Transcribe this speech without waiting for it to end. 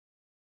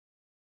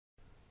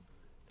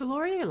The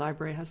Laurier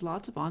Library has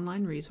lots of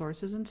online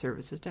resources and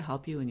services to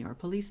help you in your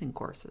policing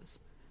courses.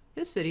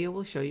 This video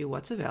will show you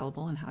what's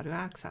available and how to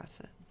access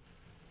it.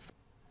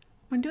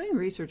 When doing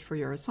research for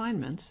your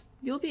assignments,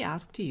 you'll be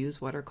asked to use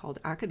what are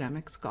called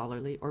academic,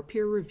 scholarly, or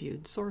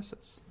peer-reviewed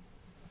sources.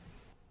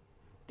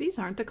 These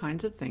aren't the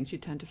kinds of things you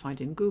tend to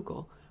find in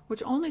Google,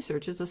 which only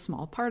searches a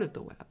small part of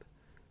the web.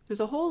 There's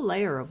a whole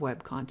layer of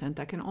web content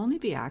that can only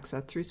be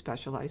accessed through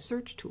specialized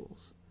search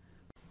tools.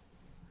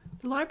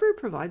 The library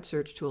provides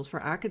search tools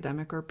for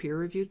academic or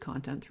peer-reviewed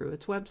content through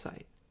its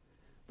website.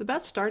 The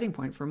best starting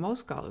point for most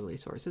scholarly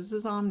sources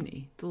is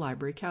Omni, the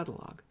library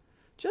catalog.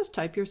 Just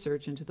type your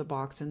search into the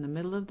box in the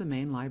middle of the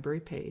main library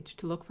page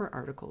to look for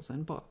articles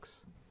and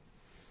books.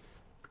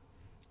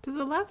 To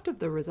the left of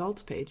the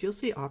results page, you'll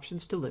see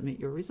options to limit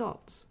your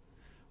results.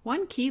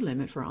 One key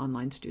limit for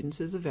online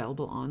students is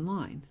available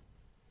online.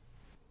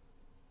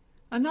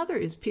 Another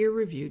is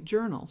peer-reviewed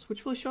journals,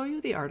 which will show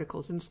you the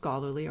articles in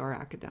scholarly or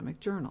academic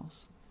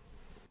journals.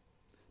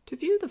 To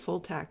view the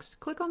full text,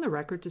 click on the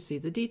record to see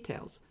the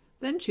details,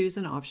 then choose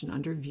an option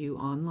under View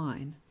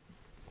Online.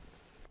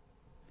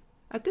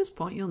 At this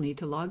point, you'll need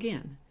to log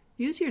in.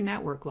 Use your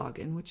network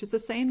login, which is the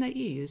same that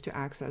you use to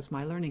access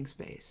My Learning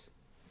Space.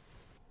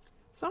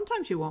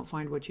 Sometimes you won't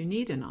find what you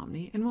need in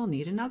Omni and will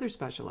need another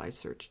specialized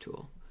search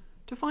tool.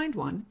 To find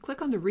one,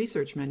 click on the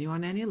Research menu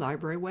on any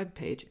library web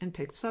page and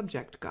pick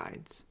Subject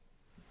Guides.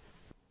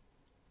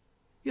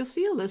 You'll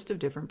see a list of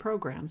different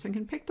programs and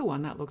can pick the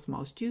one that looks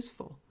most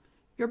useful.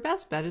 Your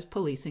best bet is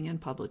Policing and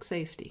Public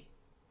Safety.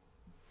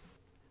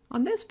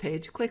 On this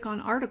page, click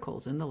on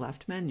Articles in the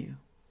left menu.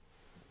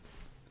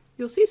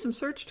 You'll see some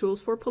search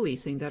tools for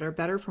policing that are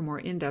better for more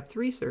in-depth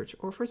research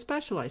or for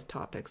specialized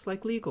topics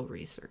like legal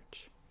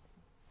research.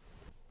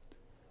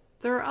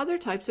 There are other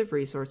types of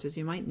resources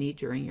you might need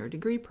during your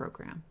degree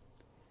program.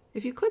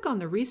 If you click on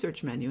the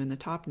Research menu in the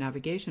top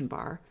navigation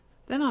bar,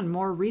 then on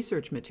More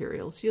Research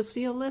Materials, you'll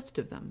see a list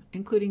of them,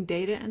 including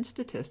data and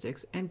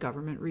statistics and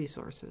government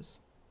resources.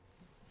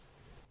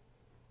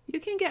 You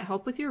can get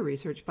help with your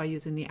research by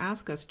using the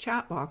Ask Us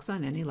chat box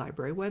on any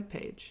library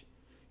webpage.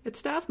 It's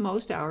staffed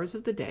most hours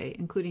of the day,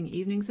 including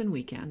evenings and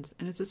weekends,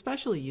 and is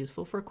especially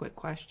useful for quick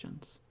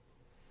questions.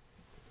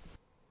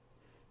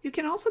 You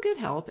can also get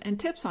help and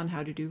tips on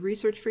how to do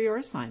research for your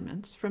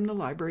assignments from the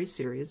library's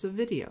series of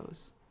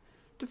videos.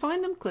 To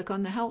find them, click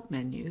on the Help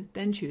menu,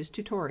 then choose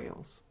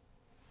Tutorials.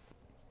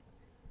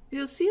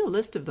 You'll see a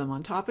list of them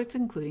on topics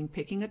including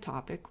picking a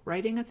topic,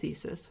 writing a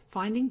thesis,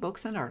 finding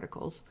books and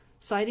articles,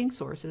 citing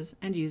sources,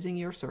 and using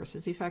your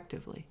sources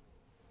effectively.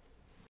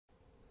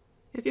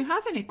 If you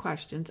have any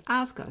questions,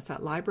 ask us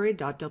at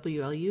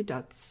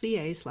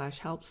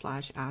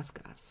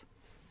library.wlu.ca/help/askus.